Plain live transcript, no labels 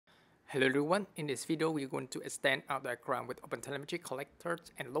Hello everyone, in this video we're going to extend our diagram with OpenTelemetry Collector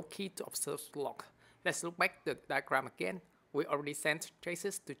and Loki to observe log. Let's look back the diagram again. We already sent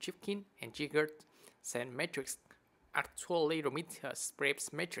traces to Zipkin and Jaeger send matrix, actually Prometheus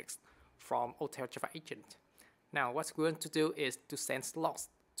spreads matrix from Otel Java Agent. Now what we're going to do is to send logs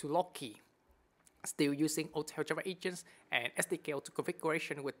to Loki, still using Otel Java Agents and SDK to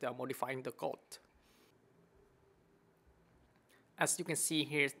configuration with modifying the code. As you can see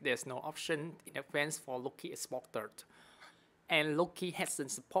here, there's no option in advance for Loki exporter, and Loki hasn't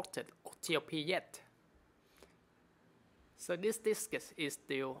supported OTLP yet. So this disk is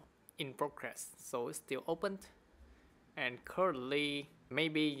still in progress, so it's still opened, and currently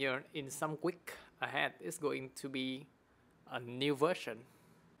maybe you're in some week ahead it's going to be a new version.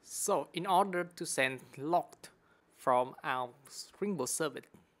 So in order to send logged from our Springboard service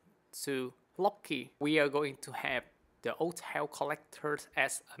to Loki, we are going to have the Otel Collector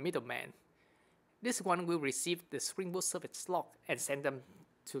as a middleman. This one will receive the Springboard service log and send them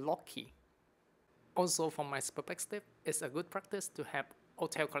to Loki. Also, from my perspective, it's a good practice to have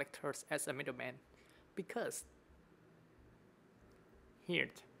Otel Collectors as a middleman because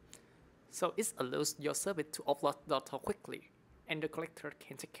here, so it allows your service to offload data quickly, and the collector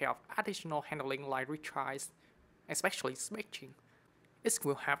can take care of additional handling like retries, especially switching. It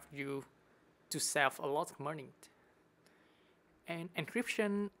will help you to save a lot of money. And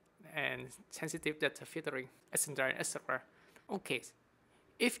encryption and sensitive data filtering, etc. etc. Okay,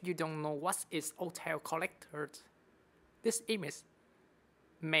 if you don't know what is Otel Collector, this image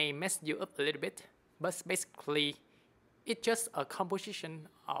may mess you up a little bit, but basically it's just a composition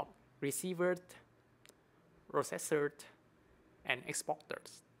of receiver, processor, and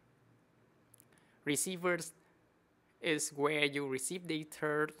exporters. Receivers is where you receive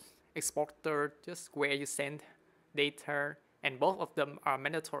data, exporter just where you send data, and both of them are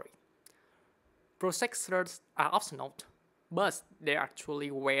mandatory. Processors are optional, but they actually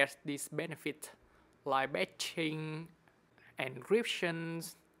where these benefits like batching and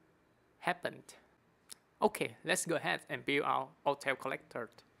encryptions happened. Okay, let's go ahead and build our Otel Collector.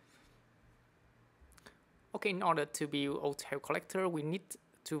 Okay, in order to build Otel Collector, we need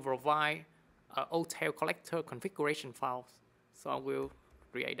to provide an Otel Collector configuration file. So I will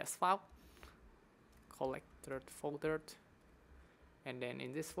create this file, collector folder. And then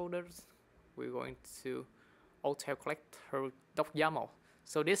in this folder, we're going to Otel Collector.yaml.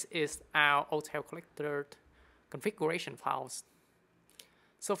 So this is our Otel Collector configuration files.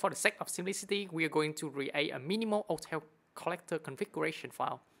 So for the sake of simplicity, we are going to create a minimal Otel Collector configuration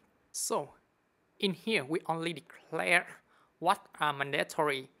file. So in here, we only declare what are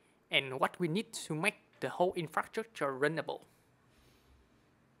mandatory and what we need to make the whole infrastructure runnable.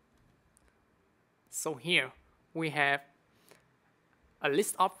 So here we have a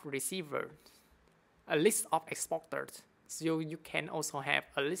list of receivers, a list of exporters, so you can also have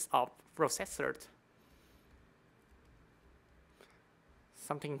a list of processors.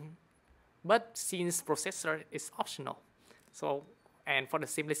 But since processor is optional, so and for the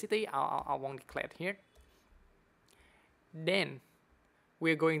simplicity, I won't declare it here. Then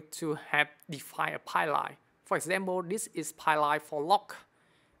we're going to have define a pipeline. For example, this is pipeline for log.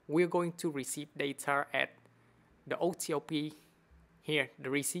 We're going to receive data at the OTLP. Here, the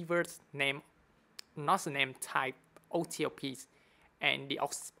receiver's name, not the name type OTLPs, and the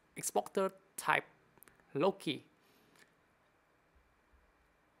exporter type Loki.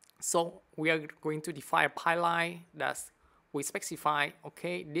 So we are going to define a pipeline that we specify,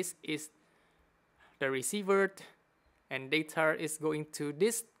 okay, this is the receiver, and data is going to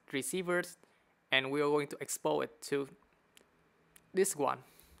this receiver, and we are going to export it to this one.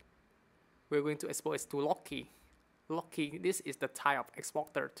 We're going to export it to Loki. Loki, this is the type of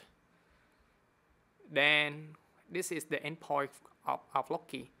exporter. Then this is the endpoint of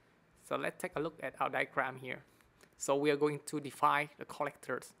Loki. So let's take a look at our diagram here. So we are going to define the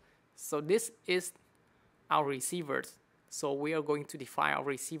collectors. So this is our receivers. So we are going to define our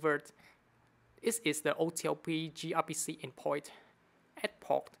receiver. This is the OTLP gRPC endpoint at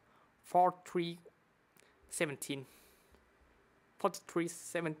port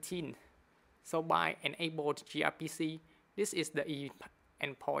 4317. So by enable gRPC, this is the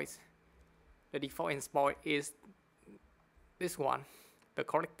endpoint. The default endpoint is this one, the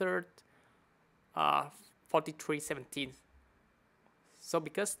collector 4317. So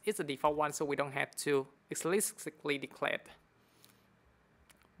because it's a default one, so we don't have to explicitly declare it.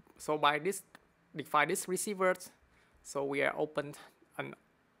 So by this define this receiver, so we are opened an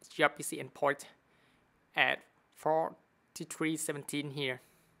gRPC endpoint at 4317 here.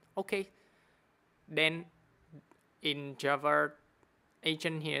 Okay. Then in Java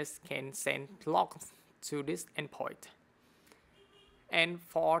agent here can send logs to this endpoint. And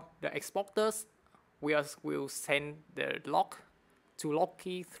for the exporters, we will send the log to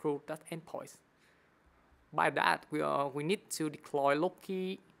Loki through that endpoint. By that, we need to deploy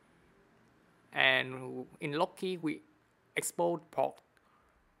Loki, and in Loki we export port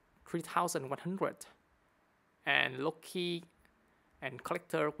 3100, and Loki and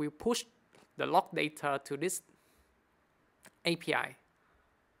collector will push the log data to this API.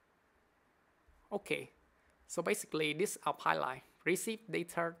 Okay, so basically this is our pipeline. Receive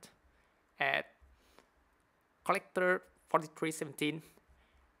data at collector 4317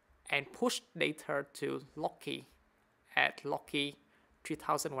 and push data to Loki at Loki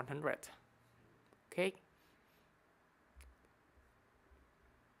 3100. Okay.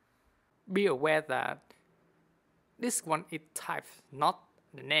 Be aware that this one is type, not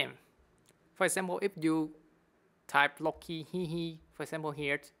the name. For example, if you type Loki he, for example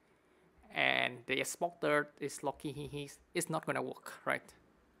here, and the exporter is Loki he, it's not gonna work, right?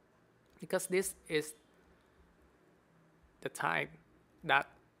 Because this is the type that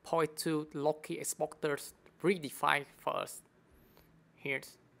point to Loki exporters predefined for us here.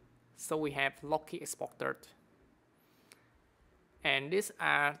 So we have Loki exporter, and these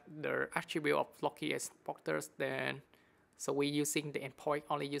are the attribute of Loki exporters. Then, so we're using the endpoint,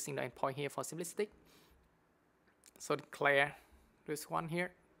 only using the endpoint here for simplicity. So declare this one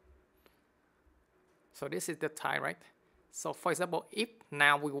here. So this is the type, right? So for example, if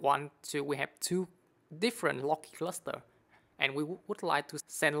now we have two different Loki cluster, and we would like to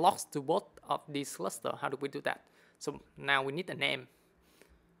send logs to both of these clusters, how do we do that? So now we need a name.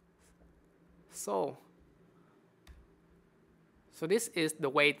 So this is the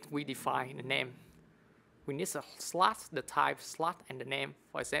way we define the name. We need a slash, the type, slash, and the name.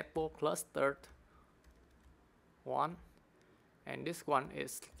 For example, cluster 1, and this one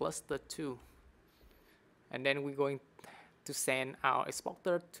is cluster 2. And then we're going to send our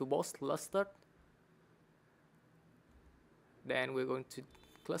exporter to both clusters. Then we're going to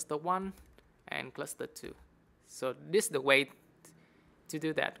cluster 1 and cluster 2. So this is the way to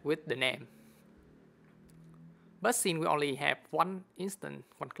do that with the name. But since we only have one instance,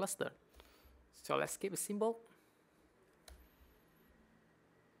 one cluster, so let's keep it simple.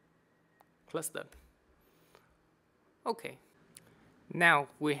 Cluster. Okay. Now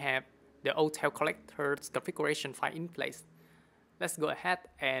we have the Otel Collector's configuration file in place. Let's go ahead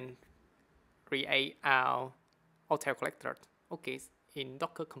and create our Otel Collector. Okay, in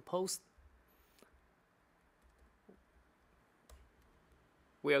Docker Compose,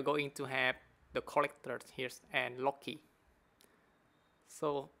 we are going to have the collector here and Loki.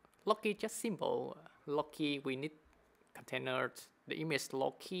 So Loki just simple. Loki, we need containers, the image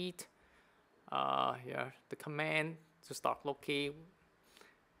Loki, the command to start Loki,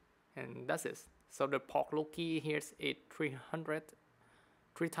 and that's it. So the port Loki here is 3100,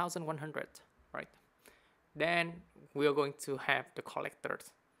 right? Then we are going to have the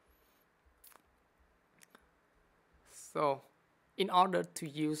collectors. So in order to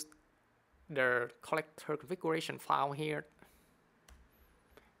use the collector configuration file here,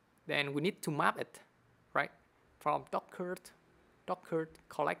 then we need to map it, right? From docker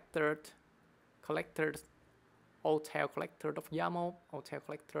collectors Otel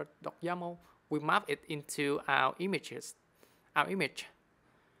collector.yaml, we map it into our images, our image.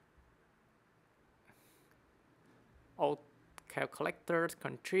 Otel collectors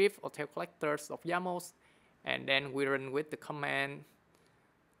contrib Otel collectors of YAMLs, and then we run with the command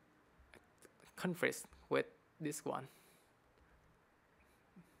config with this one,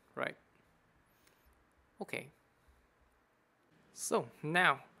 right? Okay. So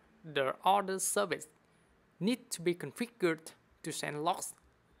now the order service need to be configured to send logs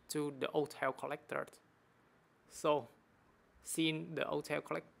to the Otel collector. So since the Otel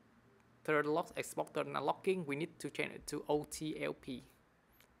collector logs exporter and logging, we need to change it to OTLP,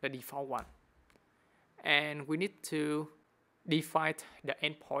 the default one. And we need to define the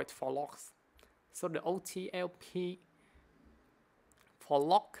endpoint for logs. So the OTLP for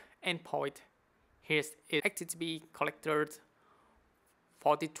log endpoint here is HTTP collector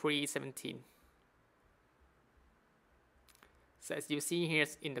 4317. So as you see here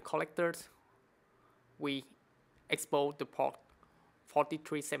in the collectors, we export the port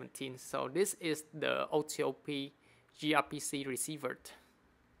 4317. So this is the OTLP gRPC receiver,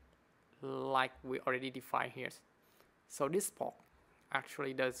 like we already defined here. So this port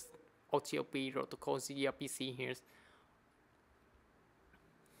actually does OTLP protocol gRPC here.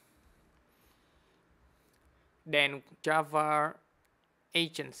 Then Java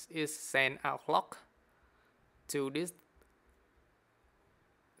Agent is send out log to this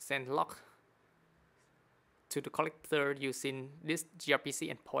send log to the collector using this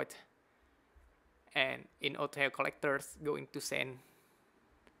gRPC endpoint. And in Otel collectors, going to send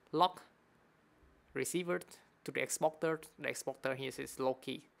log receiver to the exporter. The exporter here is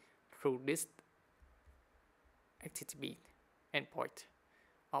Loki through this HTTP endpoint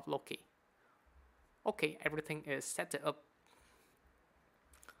of Loki. Okay, everything is set up.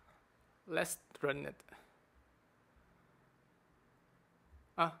 Let's run it.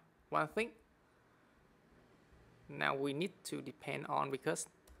 One thing. Now we need to depend on, because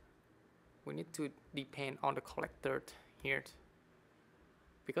we need to depend on the collector here,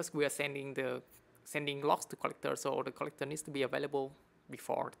 because we are sending logs to collector, so the collector needs to be available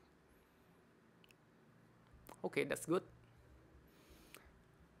before. Okay, that's good.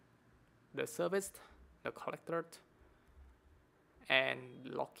 The service, the collector, and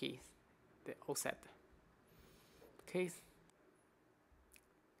Loki, the offset. Okay.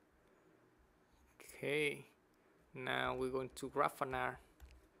 Now we're going to Grafana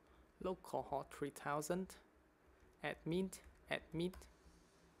localhost 3000, admin,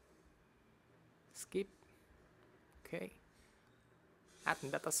 skip. Okay. Add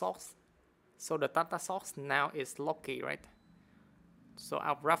data source. So the data source now is Loki, right? So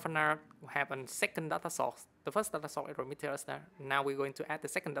our Grafana have a second data source. The first data source is Prometheus there. Now we're going to add the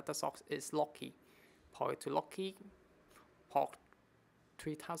second data source is Loki. Point to Loki, port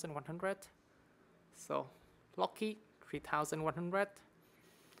 3100. So Loki 3100.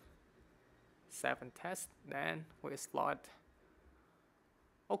 7 test, then we exploit.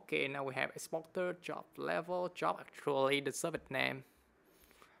 Okay, now we have exporter, job level, job actually the service name.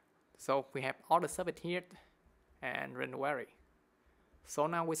 So we have all the service here and run query. So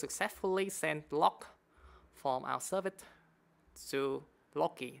now we successfully sent log from our service to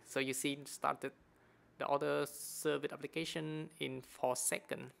Loki. So you see started the other service application in 4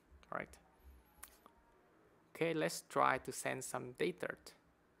 seconds, right? Okay, let's try to send some data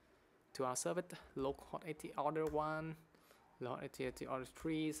to our service. Localhost 80 order 1, localhost 80 order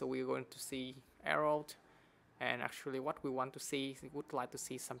 3. So we're going to see error. And actually what we want to see, we would like to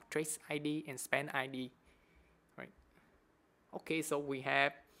see some trace ID and span ID, right? Okay, so we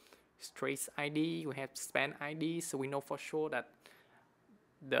have trace ID, we have span ID, so we know for sure that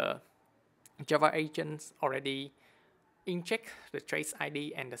the Java agents already inject the trace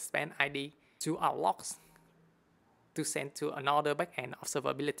ID and the span ID to our logs to send to another backend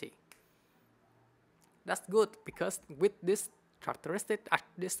observability. That's good, because with this characteristic,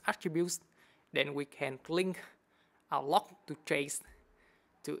 these attributes, then we can link our log to trace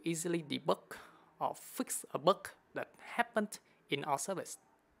to easily debug or fix a bug that happened in our service.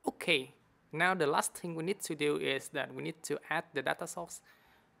 Okay, now the last thing we need to do is that we need to add the data source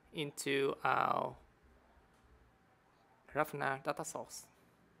into our Grafana data source.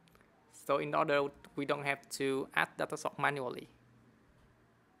 So in order we don't have to add data source manually.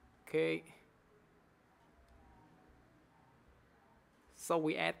 Okay. So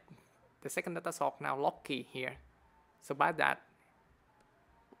we add the second data source now Loki here. So by that,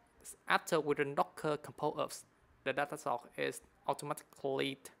 after we run Docker compose, the data source is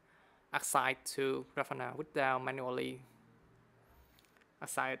automatically assigned to Grafana without manually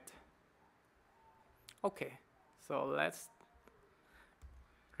assigned. Okay, so let's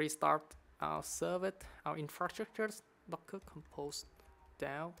restart our service, our infrastructures, Docker compose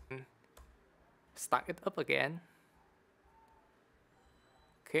down, and start it up again.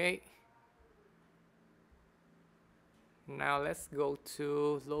 Okay. Now let's go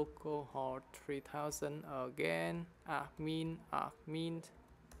to localhost 3000 again, admin.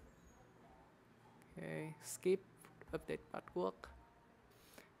 Okay, skip, update password.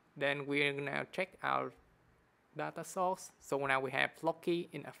 Then we'll now check our data source. So now we have Loki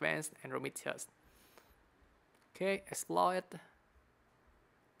in advanced and Prometheus. Okay, exploit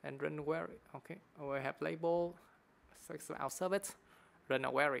and run query. Okay, we have label, select our service, run a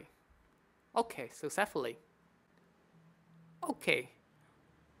query. Okay, successfully. Okay,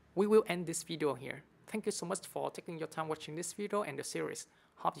 we will end this video here. Thank you so much for taking your time watching this video and the series.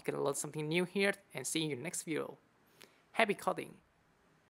 Hope you can learn something new here, and see you in the next video. Happy coding!